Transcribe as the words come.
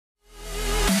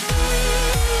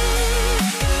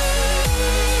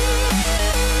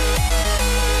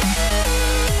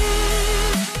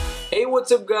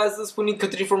what's up guys, this is Puneet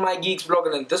Khatri from My Geeks blog,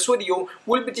 and in this video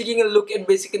we'll be taking a look at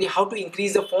basically how to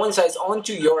increase the font size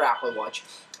onto your Apple Watch.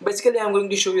 Basically I'm going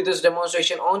to show you this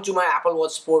demonstration onto my Apple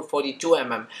Watch Sport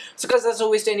 42mm. So guys, let's not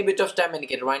waste any bit of time and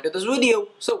get right into this video.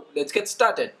 So let's get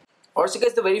started. Also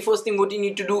guys, the very first thing what you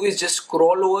need to do is just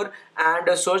scroll over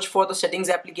and search for the settings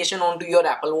application onto your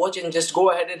Apple Watch, and just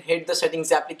go ahead and hit the settings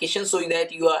application so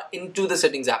that you are into the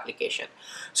settings application.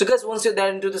 So guys, once you're there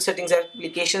into the settings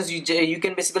applications, you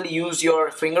can basically use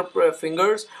your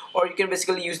fingers, or you can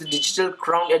basically use the digital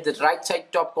crown at the right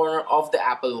side top corner of the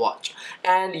Apple Watch.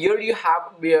 And here you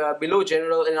have below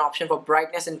general an option for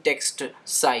brightness and text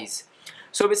size.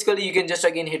 So basically you can just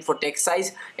again hit for text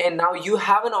size, and now you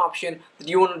have an option that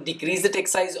you want to decrease the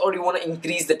text size or you want to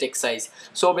increase the text size.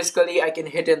 So basically I can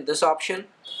hit in this option.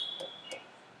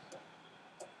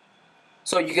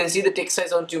 So you can see the text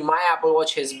size onto my Apple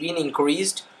Watch has been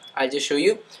increased. I'll just show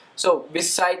you. So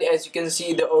beside, as you can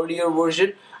see, the earlier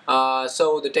version,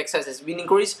 so the text size has been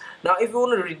increased. Now if you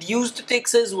want to reduce the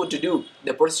text size, what to do?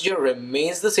 The procedure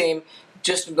remains the same.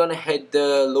 Just gonna hit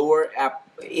the lower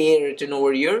A written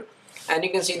over here, and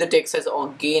you can see the text size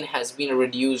again has been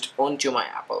reduced onto my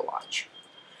Apple Watch.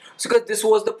 So guys, this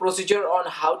was the procedure on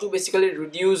how to basically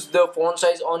reduce the font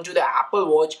size onto the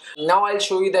Apple Watch. Now I'll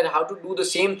show you that how to do the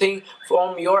same thing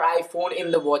from your iPhone in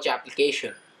the watch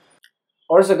application.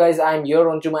 Also guys, I'm here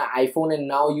onto my iPhone, and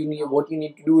now what you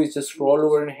need to do is just scroll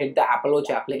over and hit the Apple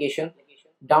Watch application.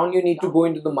 Down you need to go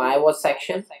into the My Watch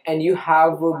section, and you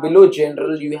have below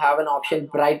general you have an option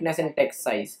brightness and text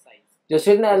size. Just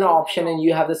hit an option and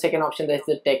you have the second option, that's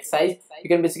the text size. You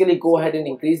can basically go ahead and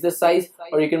increase the size,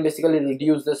 or you can basically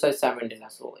reduce the size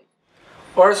simultaneously.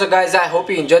 Also guys, I hope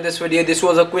you enjoyed this video. This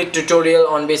was a quick tutorial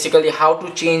on basically how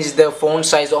to change the font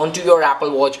size onto your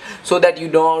Apple Watch so that you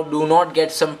do not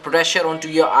get some pressure onto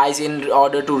your eyes in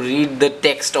order to read the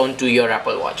text onto your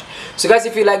Apple Watch. So guys,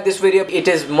 if you like this video, it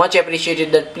is much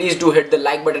appreciated that please do hit the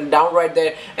like button down right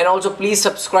there, and also please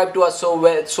subscribe to us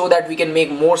so that we can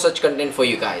make more such content for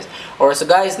you guys. Alright, so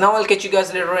guys, now I'll catch you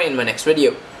guys later in my next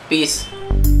video. Peace.